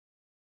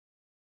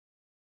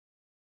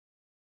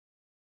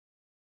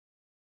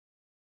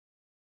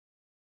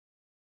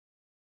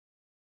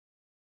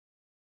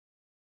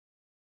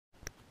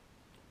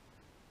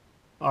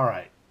All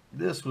right,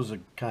 this was a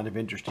kind of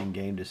interesting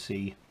game to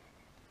see.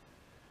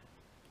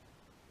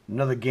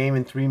 Another game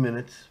in 3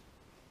 minutes,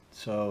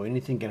 so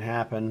anything can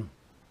happen.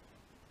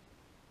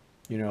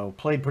 You know,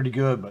 played pretty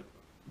good, but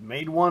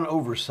made one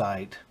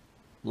oversight.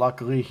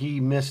 Luckily, he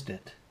missed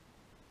it.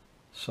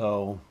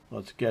 So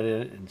let's get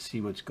it and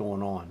see what's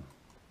going on.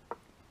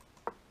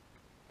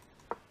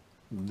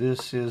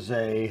 This is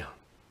a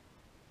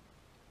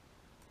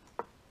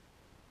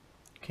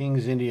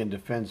King's Indian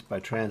defense by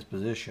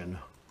transposition.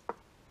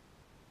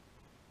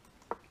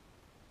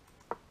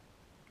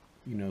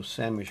 You know,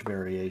 Samish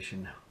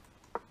variation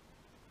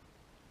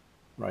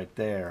right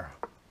there.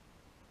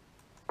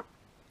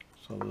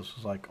 So this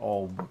is like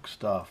all book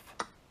stuff.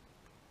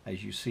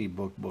 As you see,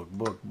 book, book,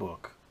 book,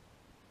 book.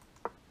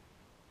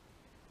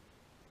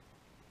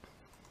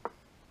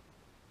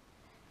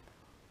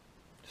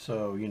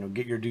 So, you know,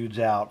 get your dudes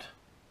out.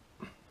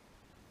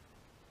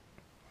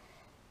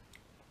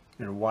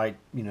 And white,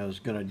 you know, is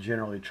going to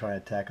generally try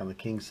attack on the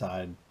king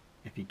side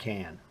if he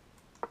can.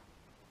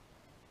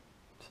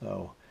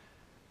 So,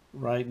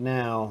 right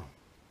now,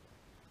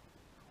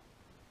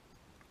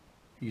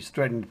 he's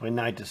threatening to play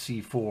knight to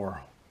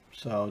c4.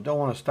 So, don't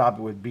want to stop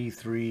it with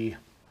b3.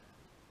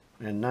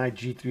 And knight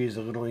g3 is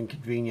a little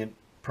inconvenient.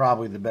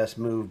 Probably the best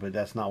move, but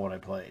that's not what I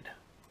played.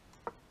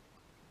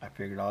 I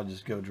figured I'll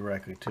just go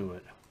directly to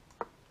it.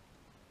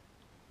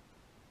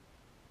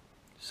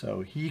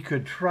 So, he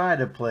could try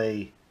to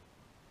play...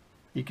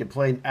 He could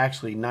play,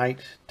 actually,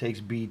 knight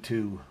takes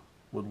b2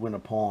 would win a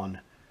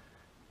pawn.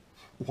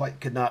 White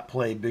could not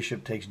play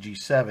bishop takes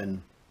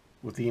g7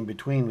 with the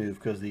in-between move,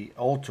 because the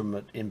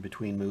ultimate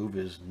in-between move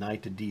is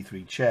knight to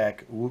d3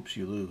 check. Whoops,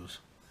 you lose.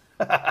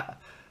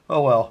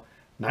 Oh well,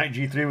 knight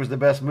g3 was the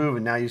best move,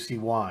 and now you see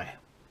why.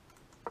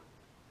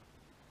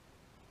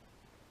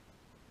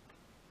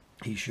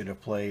 He should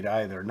have played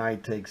either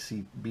knight takes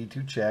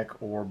b2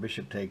 check or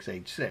bishop takes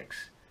h6.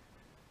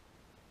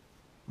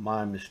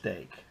 My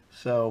mistake.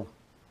 So,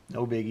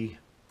 no biggie.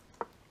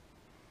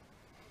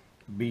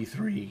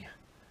 b3.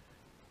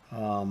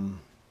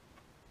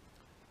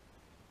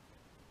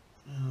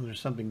 There's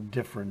something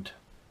different,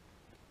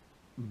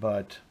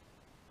 but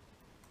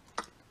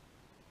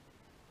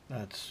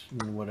that's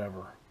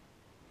whatever.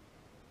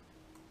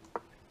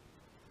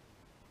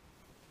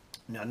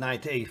 Now,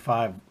 knight to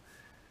a5,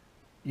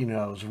 you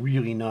know, is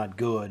really not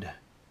good,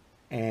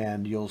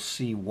 and you'll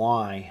see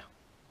why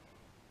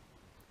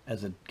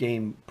as the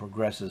game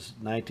progresses.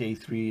 Knight to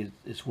a3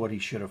 is what he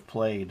should have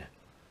played.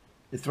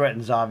 It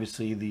threatens,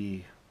 obviously,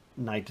 the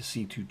knight to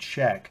c2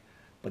 check,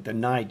 but the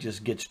knight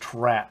just gets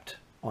trapped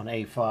on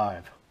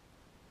a5.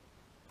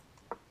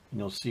 And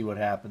you'll see what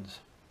happens.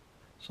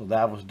 So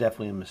that was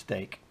definitely a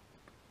mistake.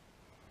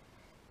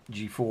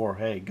 g4,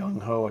 hey,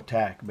 gung-ho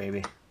attack,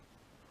 baby.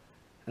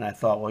 And I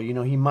thought, well, you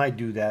know, he might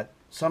do that.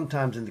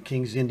 Sometimes in the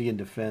King's Indian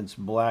defense,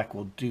 black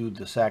will do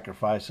the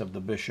sacrifice of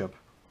the bishop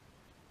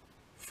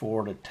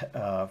for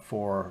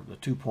the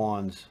 2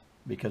 pawns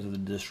because of the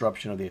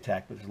disruption of the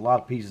attack. But a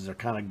lot of pieces are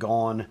kind of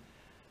gone.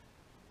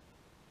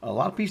 A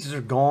lot of pieces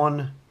are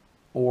gone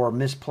or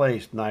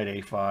misplaced, knight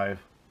a5.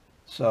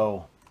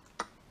 So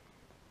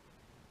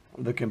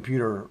the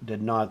computer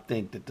did not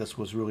think that this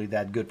was really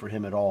that good for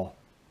him at all.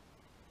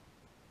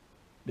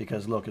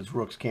 Because look, his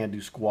rooks can't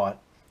do squat.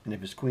 And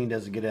if his queen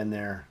doesn't get in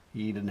there,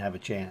 he didn't have a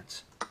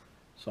chance.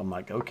 So I'm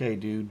like, okay,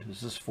 dude,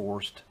 this is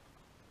forced.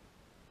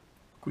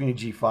 Queen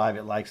to g5,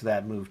 it likes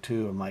that move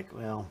too. I'm like,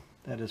 well,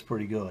 that is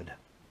pretty good.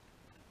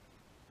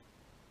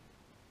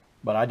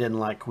 But I didn't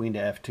like queen to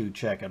f2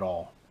 check at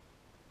all.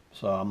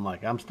 So I'm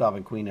like, I'm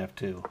stopping queen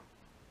f2.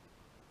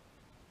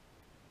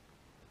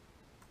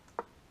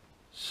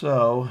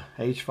 So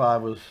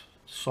h5 was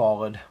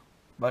solid,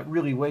 but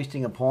really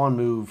wasting a pawn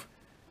move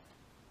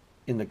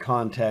in the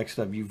context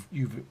of you've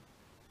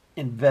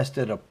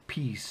invested a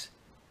piece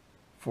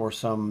for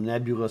some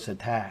nebulous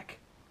attack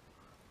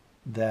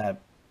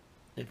that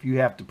if you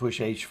have to push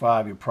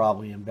h5, you're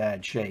probably in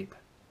bad shape.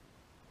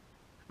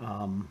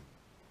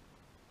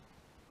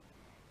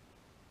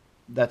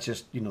 That's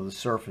just, you know, the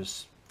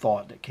surface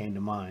thought that came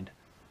to mind.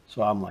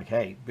 So I'm like,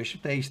 hey,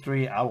 bishop to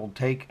h3, I want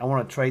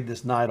to trade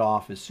this knight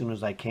off as soon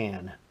as I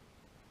can.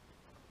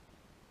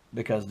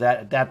 Because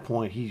at that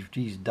point,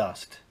 he's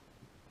dust.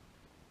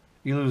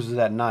 He loses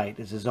that knight.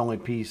 It's his only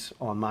piece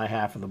on my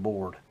half of the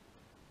board.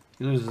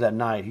 He loses that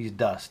knight, he's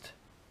dust.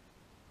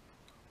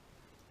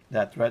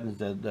 That threatens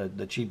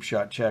the cheap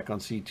shot check on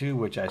c2,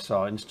 which I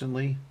saw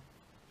instantly.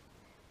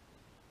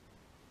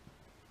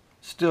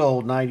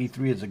 Still, knight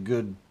e3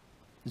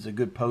 is a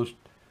good post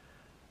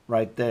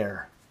right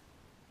there.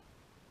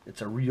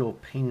 It's a real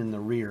pain in the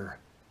rear.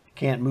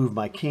 Can't move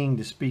my king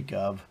to speak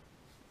of.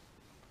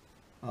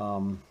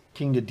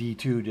 King to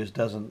d2 just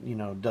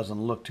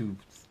doesn't look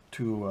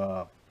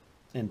too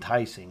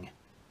enticing.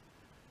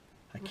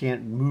 I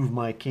can't move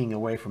my king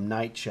away from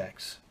knight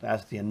checks.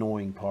 That's the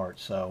annoying part.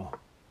 So,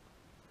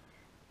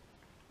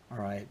 all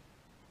right.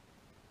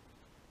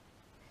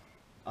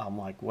 I'm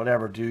like,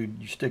 whatever, dude.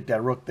 You stick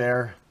that rook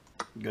there.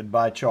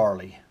 Goodbye,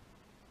 Charlie.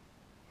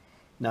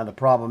 Now the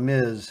problem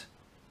is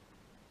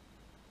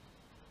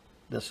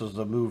this was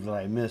the move that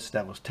I missed.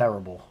 That was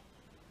terrible.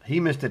 He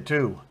missed it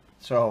too.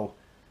 So,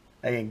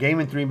 hey, in game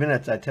in 3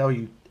 minutes, I tell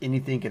you,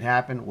 anything can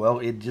happen. Well,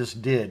 it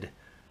just did.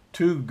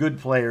 2 good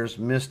players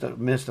missed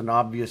an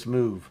obvious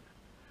move.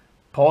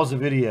 Pause the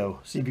video,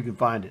 see if you can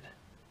find it.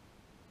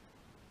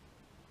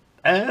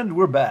 And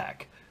we're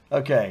back.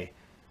 Okay,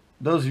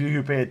 those of you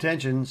who pay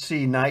attention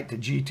see knight to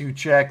g2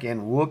 check,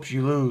 and whoops,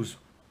 you lose.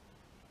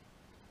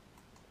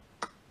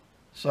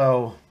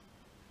 So,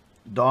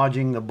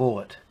 dodging the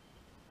bullet,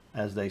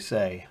 as they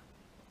say.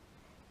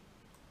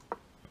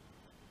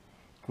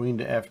 Queen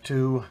to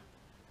f2.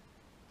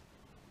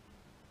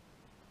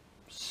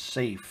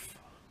 Safe.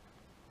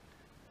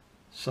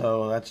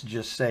 So that's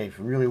just safe.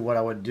 Really what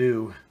I would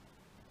do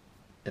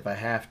if I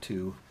have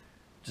to,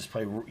 just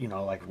play, you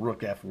know, like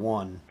rook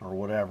f1 or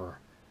whatever.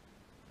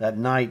 That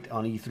knight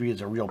on e3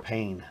 is a real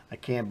pain. I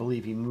can't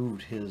believe he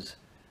moved his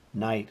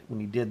knight. When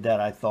he did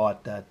that, I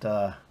thought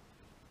that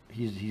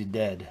he's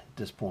dead at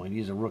this point.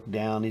 He's a rook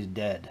down, he's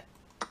dead.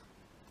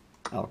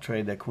 I'll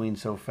trade that queen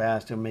so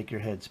fast it'll make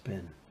your head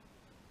spin.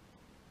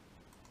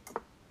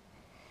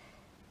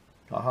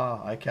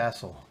 Haha, I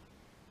castle.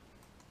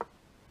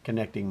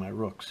 Connecting my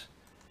rooks.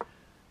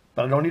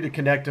 But I don't need to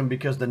connect them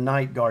because the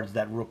knight guards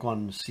that rook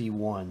on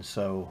c1.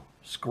 So,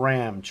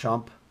 scram,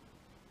 chump.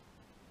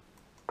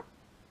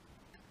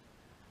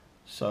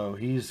 So,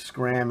 he's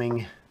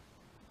scramming.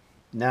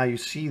 Now you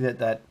see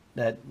that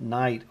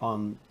knight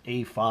on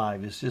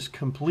a5 is just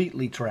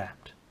completely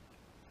trapped.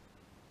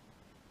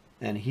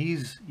 And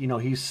he's, you know,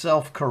 he's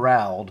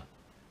self-corralled.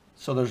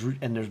 So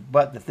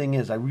but the thing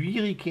is, I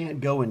really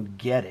can't go and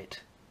get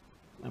it.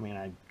 I mean,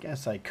 I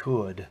guess I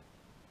could.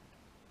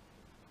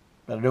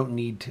 But I don't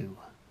need to.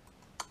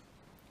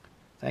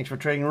 Thanks for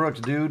trading rooks,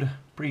 dude.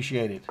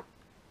 Appreciate it.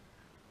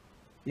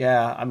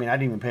 Yeah, I mean, I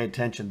didn't even pay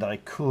attention that I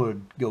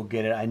could go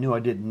get it. I knew I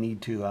didn't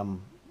need to.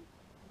 I'm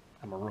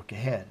a rook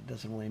ahead. It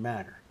doesn't really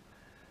matter.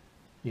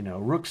 You know,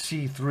 rook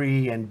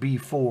c3 and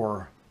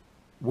b4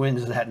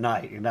 wins that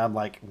night. And I'm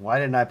like, why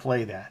didn't I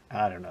play that?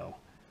 I don't know.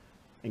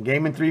 In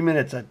game in 3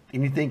 minutes,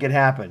 anything could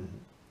happen.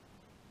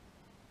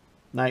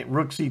 Knight,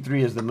 rook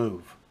c3 is the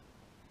move.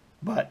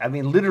 But, I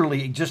mean,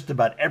 literally just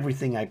about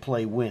everything I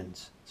play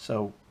wins.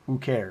 So, who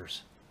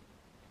cares?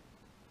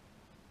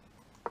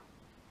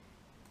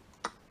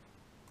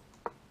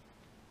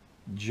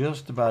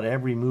 Just about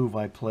every move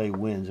I play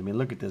wins. I mean,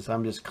 look at this.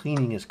 I'm just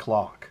cleaning his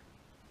clock.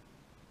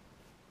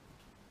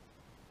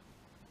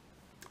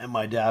 And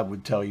my dad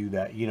would tell you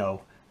that, you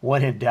know,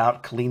 when in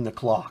doubt, clean the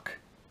clock.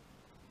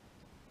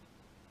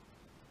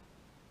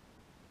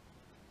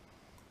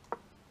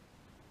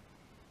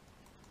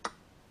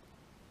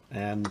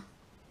 And,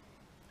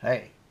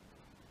 hey,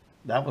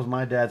 that was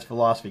my dad's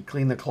philosophy.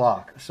 Clean the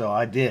clock. So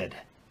I did.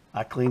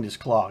 I cleaned his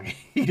clock.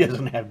 He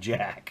doesn't have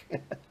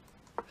jack.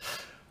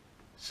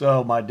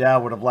 So my dad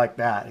would have liked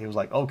that. He was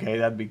like, okay,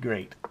 that'd be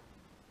great.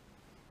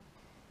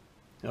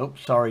 Nope,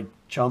 sorry,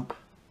 chump.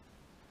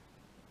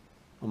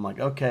 I'm like,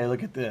 okay,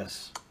 look at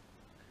this.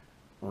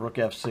 Rook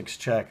f6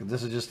 check.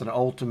 This is just an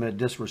ultimate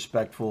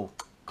disrespectful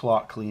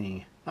clock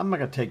cleaning. I'm not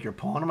going to take your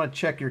pawn. I'm going to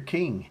check your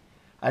king.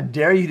 I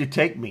dare you to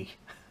take me.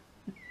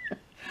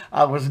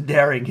 I was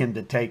daring him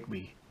to take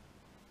me.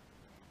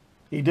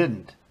 He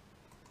didn't.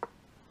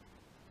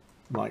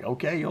 I'm like,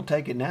 okay, you'll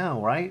take it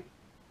now, right?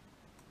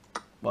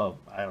 Well,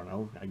 I don't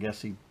know. I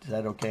guess he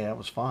said, okay, that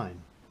was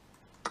fine.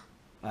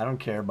 I don't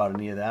care about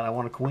any of that. I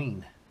want a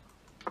queen.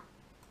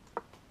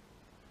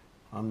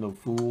 I'm no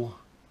fool.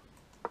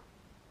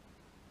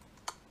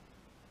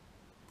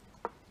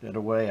 The other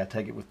way, I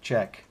take it with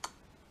check.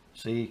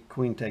 See,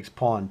 queen takes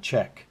pawn,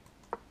 check.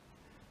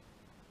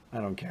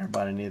 I don't care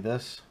about any of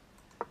this.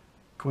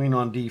 Queen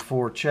on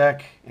d4,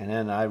 check, and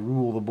then I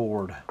rule the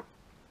board.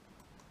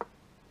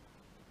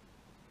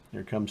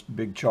 Here comes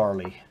Big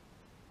Charlie.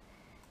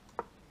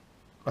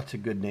 That's a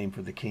good name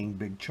for the king,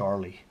 Big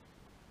Charlie.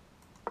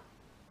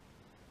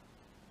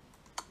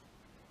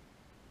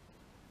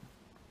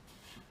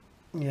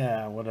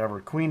 Yeah, whatever.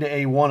 Queen to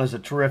a1 is a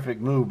terrific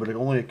move, but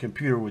only a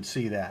computer would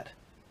see that.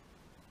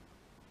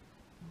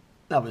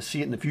 I would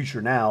see it in the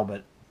future now,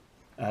 but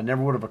it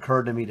never would have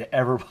occurred to me to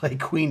ever play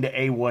queen to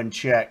a1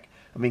 check.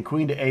 I mean,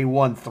 queen to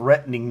a1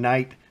 threatening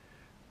knight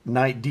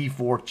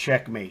d4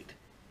 checkmate.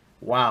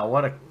 Wow,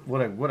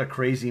 what a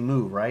crazy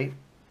move, right?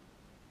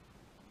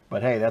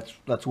 But hey,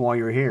 that's why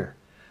you're here.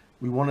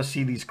 We want to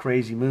see these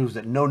crazy moves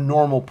that no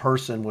normal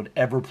person would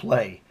ever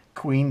play.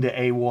 Queen to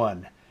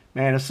a1.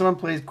 Man, if someone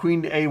plays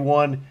queen to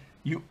a1,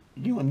 you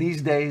in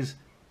these days,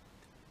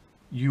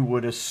 you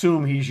would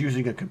assume he's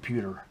using a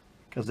computer,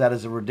 because that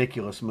is a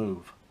ridiculous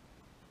move.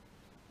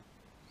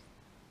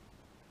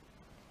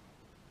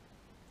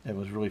 It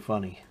was really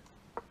funny.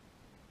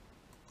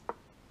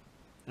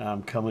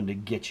 I'm coming to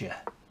get you.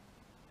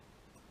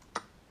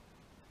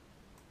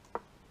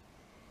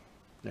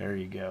 There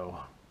you go.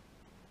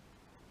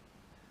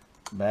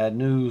 Bad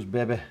news,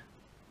 baby.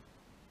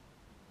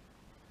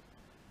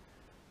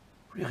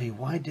 Really,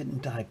 why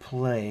didn't I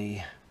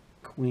play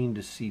queen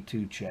to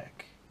c2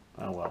 check?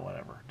 Oh, well,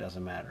 whatever.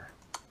 Doesn't matter.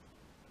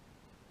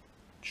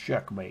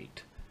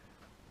 Checkmate.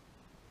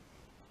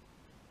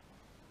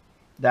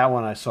 That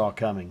one I saw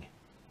coming.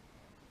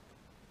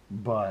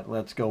 But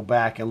let's go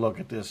back and look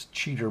at this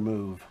cheater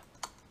move.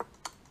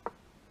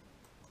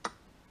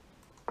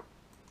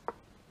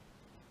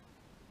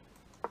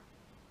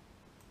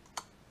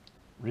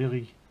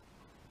 Really?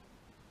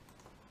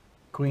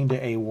 Queen to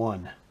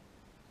A1.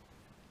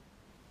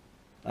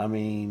 I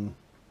mean,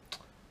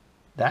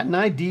 that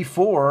knight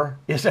D4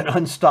 is an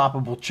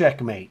unstoppable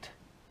checkmate.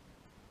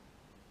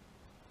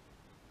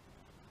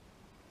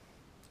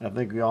 I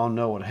think we all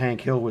know what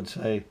Hank Hill would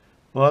say.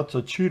 Well, that's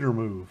a cheater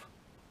move.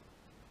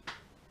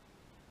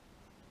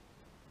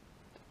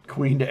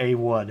 Queen to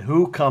A1.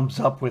 Who comes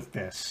up with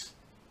this?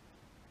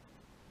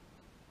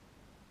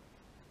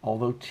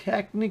 Although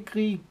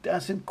technically,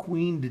 doesn't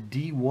queen to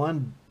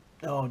D1?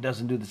 No, it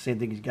doesn't do the same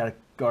thing. He's got to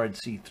guard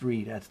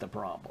C3. That's the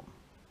problem.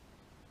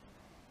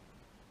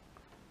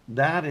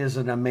 That is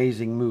an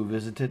amazing move,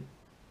 isn't it?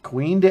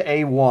 Queen to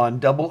A1,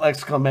 double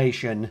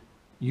exclamation,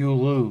 you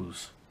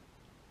lose.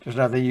 There's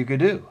nothing you could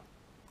do.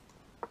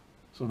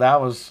 So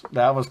that was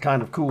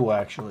kind of cool,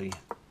 actually.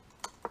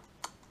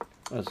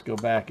 Let's go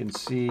back and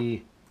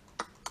see.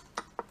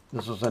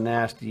 This was a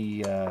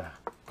nasty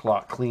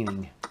clock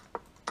cleaning,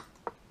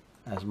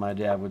 as my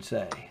dad would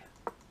say.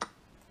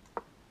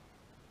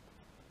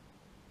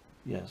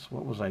 Yes,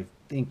 what was I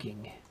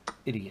thinking?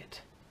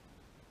 Idiot.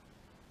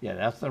 Yeah,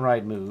 that's the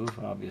right move,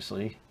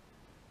 obviously.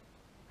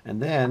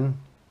 And then,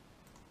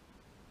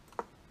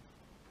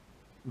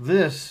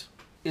 this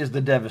is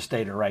the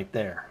devastator right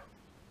there.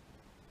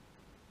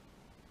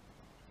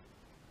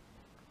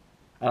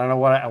 I don't know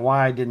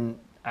why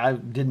I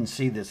didn't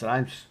see this.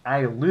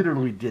 I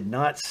literally did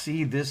not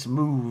see this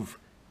move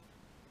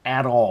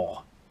at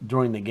all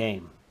during the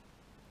game.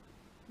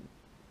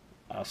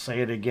 I'll say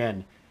it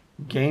again.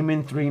 Game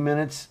in 3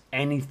 minutes,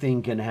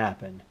 anything can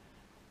happen.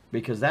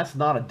 Because that's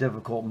not a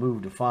difficult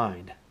move to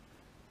find.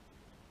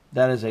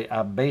 That is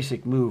a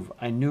basic move.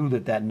 I knew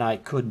that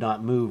knight could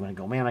not move. And I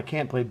go, man, I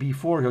can't play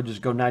B4. He'll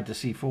just go knight to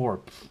C4.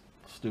 Pfft,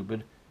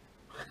 stupid.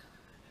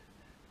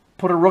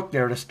 Put a rook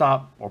there to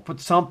stop, or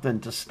put something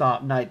to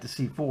stop knight to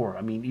C4.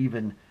 I mean,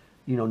 even,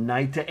 you know,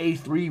 knight to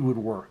A3 would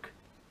work.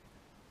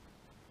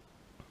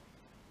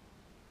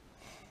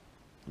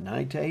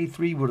 Knight to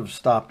A3 would have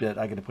stopped it.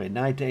 I could have played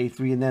knight to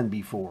A3 and then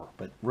B4.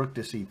 But rook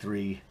to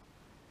C3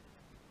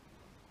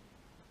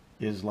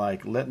 is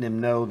like letting him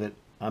know that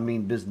I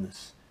mean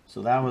business.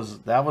 So that was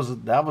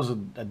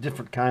a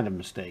different kind of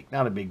mistake.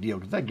 Not a big deal,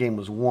 because that game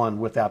was won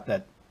without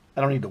that.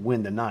 I don't need to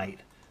win the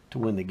knight to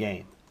win the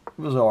game. It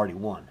was already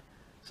won.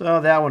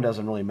 So that one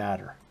doesn't really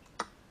matter.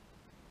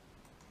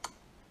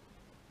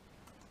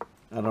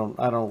 I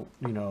don't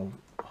you know,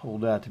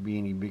 hold that to be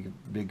any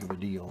big of a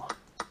deal.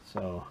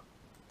 So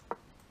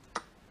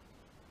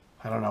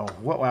I don't know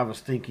what I was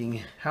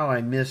thinking,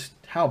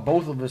 how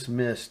both of us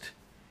missed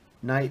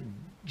knight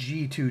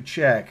G2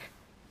 check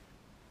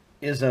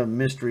is a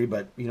mystery,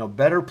 but you know,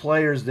 better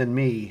players than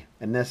me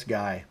and this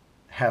guy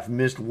have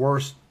missed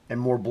worse and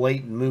more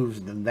blatant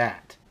moves than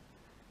that.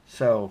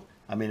 So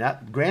I mean,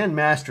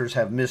 grandmasters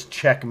have missed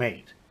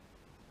checkmate.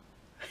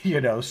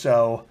 You know,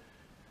 so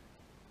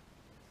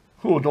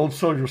oh, don't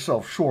sell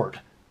yourself short.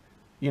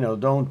 You know,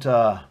 don't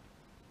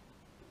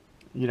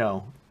you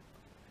know,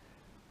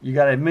 you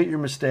got to admit your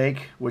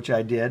mistake, which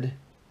I did,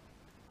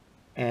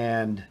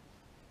 and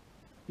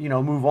you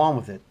know, move on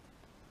with it.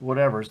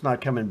 Whatever, it's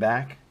not coming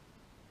back.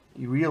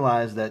 You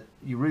realize this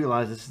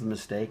is a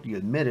mistake. You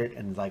admit it,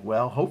 and it's like,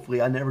 well,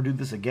 hopefully I never do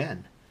this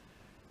again,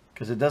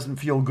 because it doesn't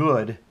feel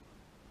good.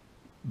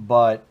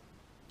 But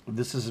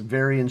this is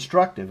very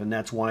instructive, and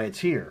that's why it's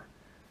here.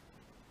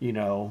 You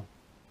know,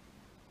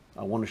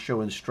 I want to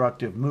show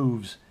instructive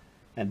moves,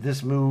 and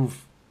this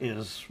move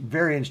is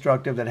very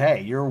instructive. That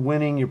hey, you're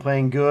winning, you're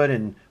playing good,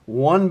 and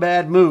one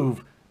bad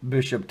move,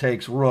 bishop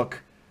takes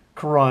rook,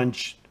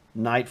 crunch,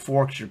 knight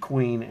forks your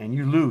queen, and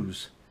you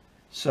lose.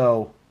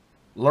 So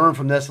learn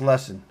from this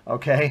lesson,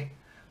 okay?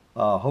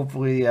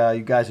 Hopefully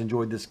you guys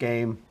enjoyed this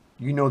game.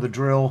 You know the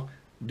drill.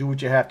 Do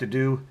what you have to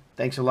do.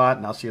 Thanks a lot,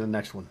 and I'll see you in the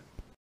next one.